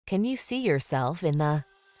Can you see yourself in the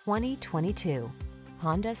 2022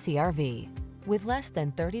 Honda CR-V? With less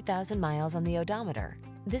than 30,000 miles on the odometer,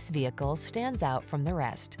 this vehicle stands out from the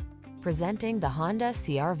rest. Presenting the Honda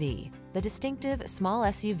CR-V, the distinctive small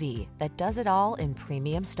SUV that does it all in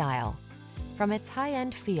premium style. From its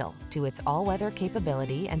high-end feel to its all-weather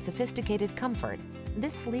capability and sophisticated comfort,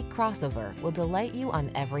 this sleek crossover will delight you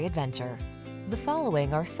on every adventure. The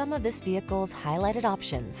following are some of this vehicle's highlighted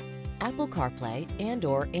options: Apple CarPlay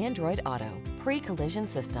and/or Android Auto, pre-collision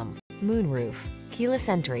system, moonroof, keyless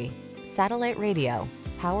entry, satellite radio,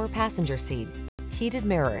 power passenger seat, heated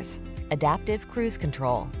mirrors, adaptive cruise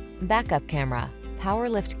control, backup camera, power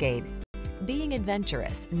liftgate. Being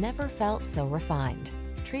adventurous never felt so refined.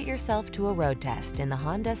 Treat yourself to a road test in the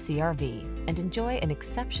Honda CR-V and enjoy an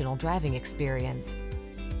exceptional driving experience.